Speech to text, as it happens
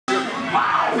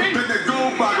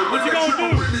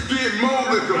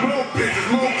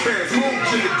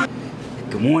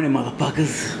Good morning,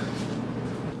 motherfuckers.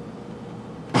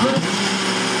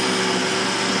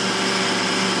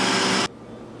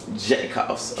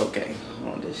 Jacobs. Okay.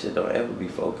 Hold on, this shit don't ever be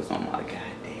focused on my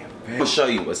goddamn. I'm gonna show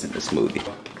you what's in the smoothie.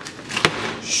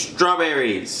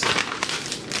 Strawberries,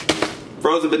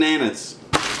 frozen bananas,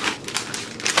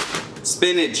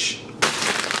 spinach,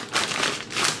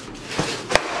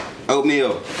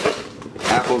 oatmeal,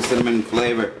 apple cinnamon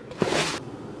flavor,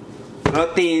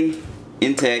 protein,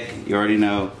 intake, you already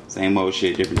know, same old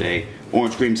shit, different day,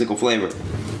 orange creamsicle flavor,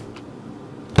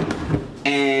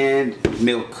 and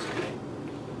milk.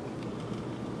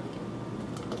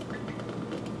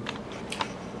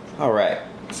 Alright,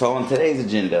 so on today's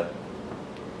agenda,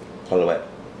 hold on,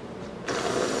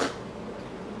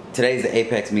 today's the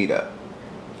Apex meetup.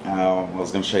 I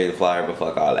was going to show you the flyer, but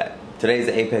fuck all that. Today's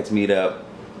the Apex meetup,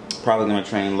 probably going to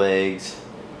train legs,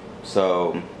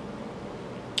 so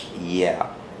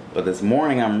yeah. But this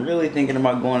morning I'm really thinking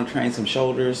about going to train some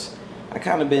shoulders. I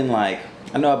kind of been like,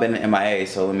 I know I've been MIA,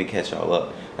 so let me catch y'all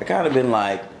up. I kind of been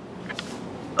like,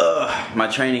 my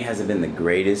training hasn't been the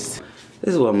greatest.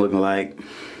 This is what I'm looking like.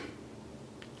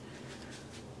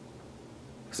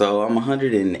 So I'm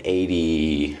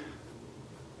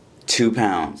 182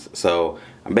 pounds. So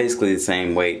I'm basically the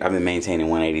same weight. I've been maintaining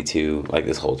 182 like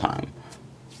this whole time.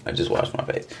 I just washed my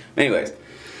face. Anyways,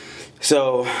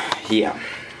 so yeah.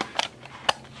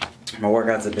 My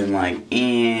workouts have been like,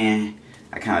 I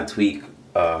kind of tweak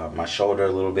my shoulder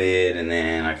a little bit, and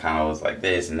then I kind of was like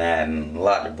this and that, and a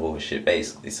lot of bullshit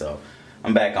basically. So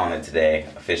I'm back on it today,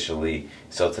 officially.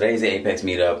 So today's the Apex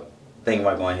meetup. Thinking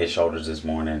about going to hit shoulders this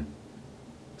morning.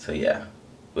 So yeah,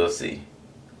 we'll see.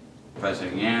 Press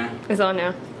it again. It's on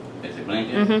now. Is it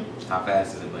blinking? Mm-hmm. How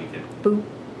fast is it blinking? Boop.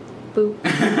 Boop.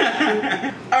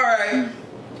 Alright.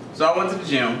 So I went to the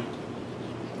gym.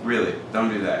 Really, don't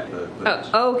do that.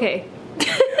 Oh, okay.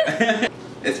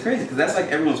 It's crazy because that's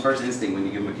like everyone's first instinct when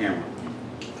you give them a camera.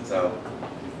 So,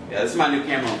 yeah, this is my new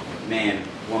camera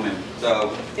woman.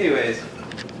 So, anyways,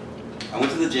 I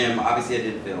went to the gym. Obviously, I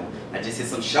didn't film. I just hit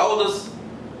some shoulders.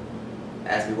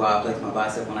 Ask me why I flexed my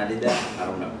bicep when I did that. I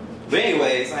don't know. But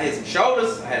anyways, I hit some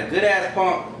shoulders. I had a good ass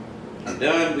pump. I'm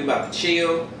done. We about to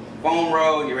chill, foam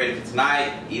roll, get ready for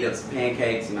tonight. Eat up some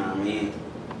pancakes. You know what I mean?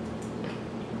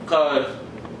 Cause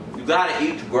you gotta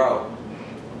eat to grow.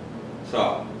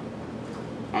 So,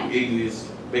 I'm eating this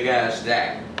big ass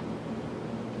stack.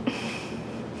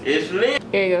 It's lit.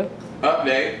 Here you go.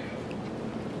 Update.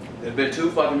 It's been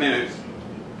 2 fucking minutes.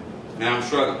 And I'm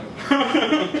struggling.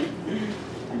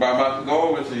 I'm about to go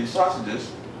over to these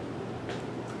sausages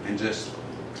and just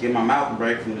get my mouth a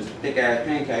break from this thick ass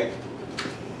pancake.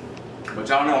 But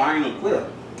y'all know I ain't no quitter.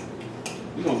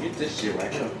 You gonna get this shit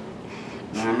right here.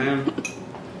 You know what I mean?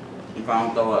 If I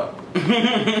don't throw up.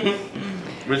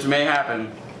 Which may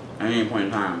happen at any point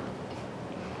in time.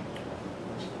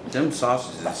 Them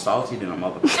sausages are salty than a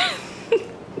motherfucker.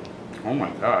 Oh my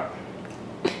god.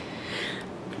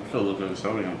 I'm still looking at the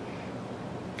sodium.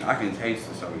 I can taste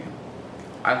the sodium.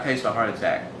 I taste a heart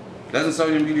attack. Doesn't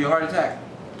sodium give you a heart attack?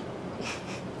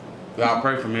 Y'all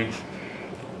pray for me.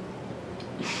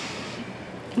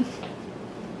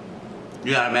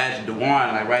 You gotta imagine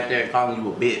Dewan like right there calling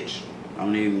you a bitch. I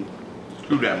don't even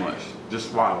do that much. Just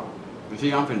swallow. You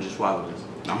see, I'm finna just swallow this.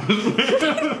 No.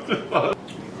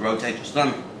 Rotate your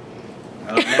stomach.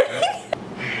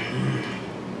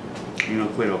 You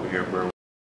don't quit over here, bro.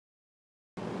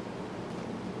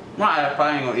 My ass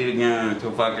probably ain't gonna eat again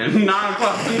until fucking 9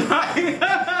 o'clock tonight.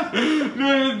 Doing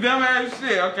this dumb ass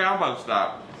shit. Okay, I'm about to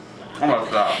stop.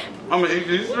 I'm gonna eat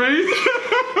these 3.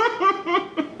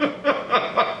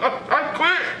 I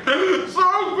quit so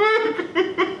quick.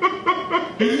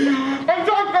 I'm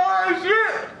talking all that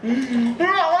shit.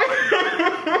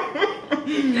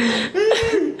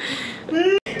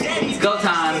 It's go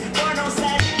time.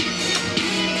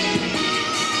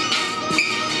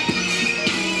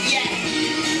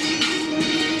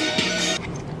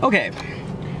 Okay,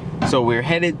 so we're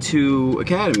headed to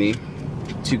Academy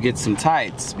to get some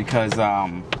tights because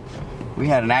we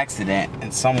had an accident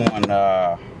and someone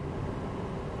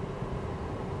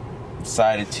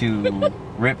decided to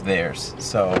rip theirs,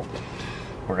 so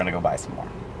we're gonna go buy some more.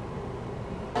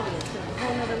 I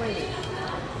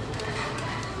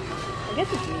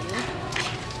guess it's easy.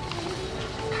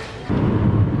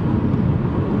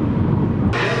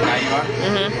 Now you are?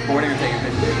 Recording or taking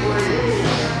pictures?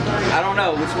 I don't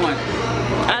know, which one?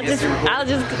 I'll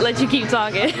just let you keep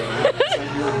talking. You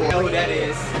know who that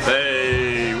is.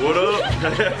 Hey, what up?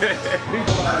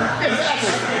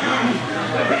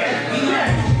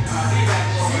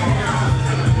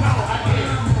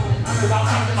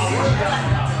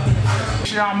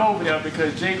 sure I'm over there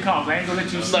because Jay comes. I ain't gonna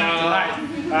let you sleep tonight.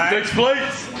 All right? 6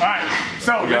 plates. All right.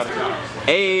 So, let's go.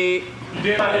 Hey, You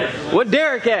did right there. what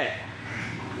Derek at?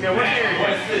 Yeah, what's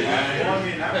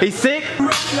there? He's sick?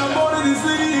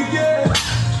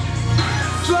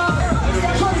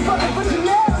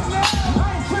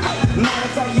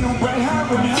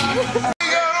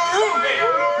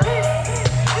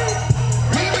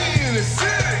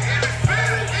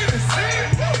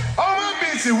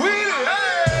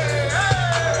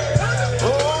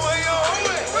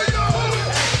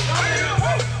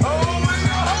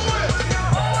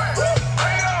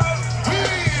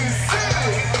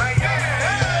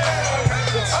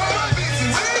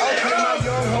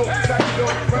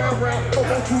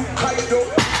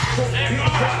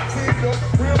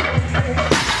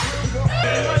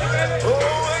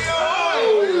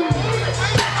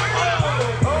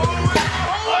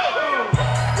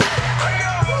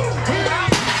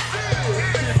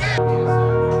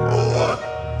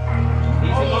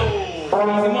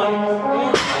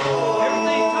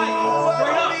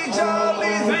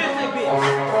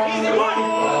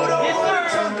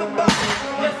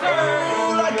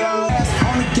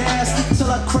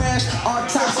 All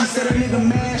types, he said a nigga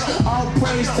mash. All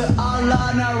praise to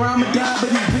Allah, not Ramadan, but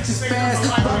these bitches fast.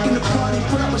 Rockin' the party,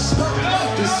 put up a smoke.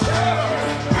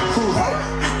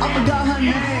 I forgot her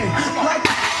name.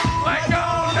 Like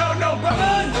no, bro.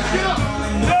 Let's get up.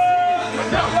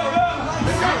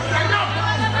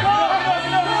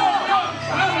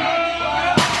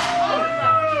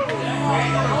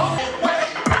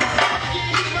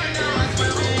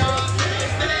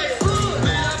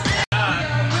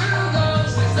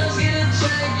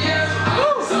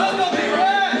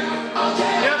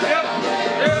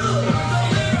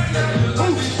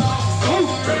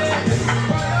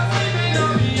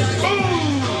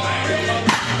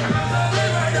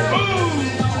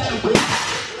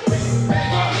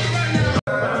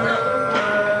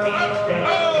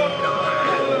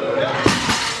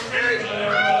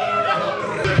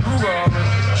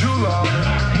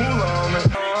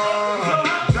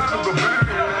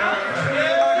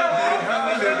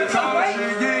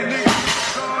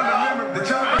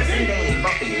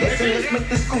 Let's make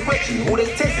this correction. Who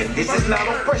they testing? This is not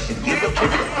oppression. Give up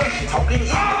with oppression. Talking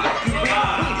easy like you been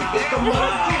tweeted. It's the money.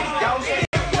 Y'all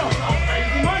still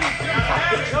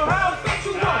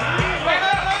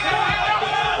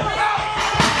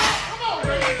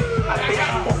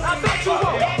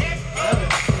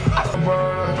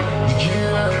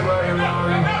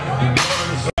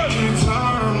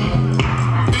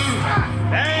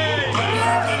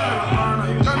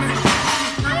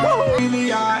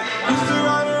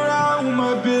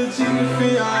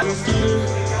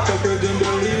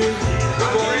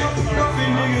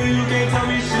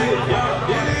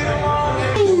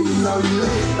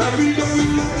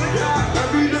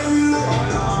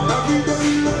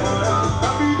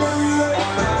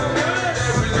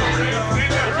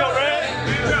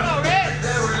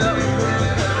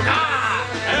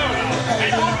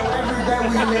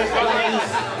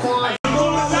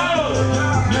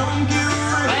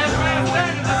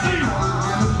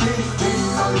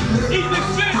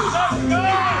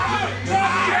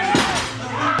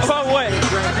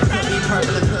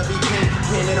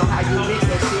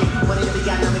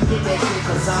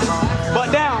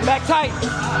Butt down, back tight.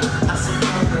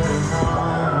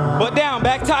 Butt down,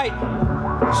 back tight.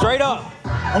 Straight up.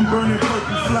 I'm burning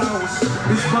purple flowers.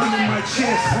 It's burning my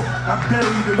chest. I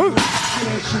bury the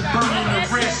flesh and burning the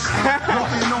rest.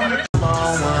 Walking on the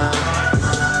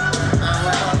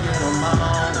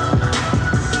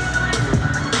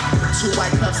two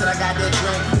white cups that I got that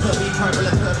drink. Could be purple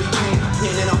or could be pink.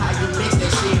 Depending on how you mix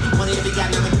that shit. Money if you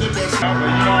got them and get that shit. You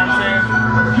know what I'm saying?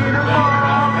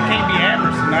 I can't be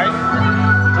average tonight.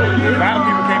 A lot of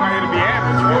people came out here to be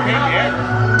average. You can't be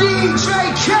average. DJ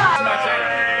Cat!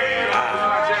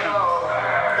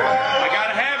 I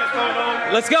gotta have it, Solo.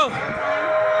 Let's go.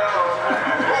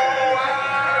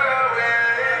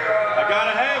 I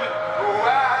gotta have it.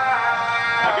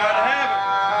 I gotta have it.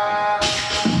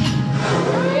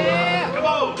 Yeah. Come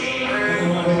on.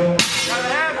 Gotta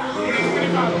have it.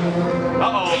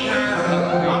 Uh-oh.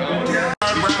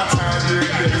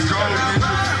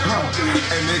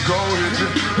 And they go hit you.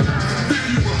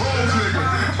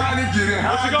 I didn't get it.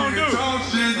 What's he gonna do? Talk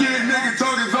shit, yeah, nigga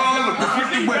talking all of the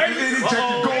 50 weapons. Any check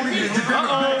you go to get you. Then the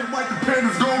black and white, the pen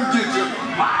is gonna get you.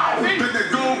 Wow. Then they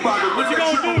go by the What you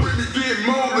gonna do?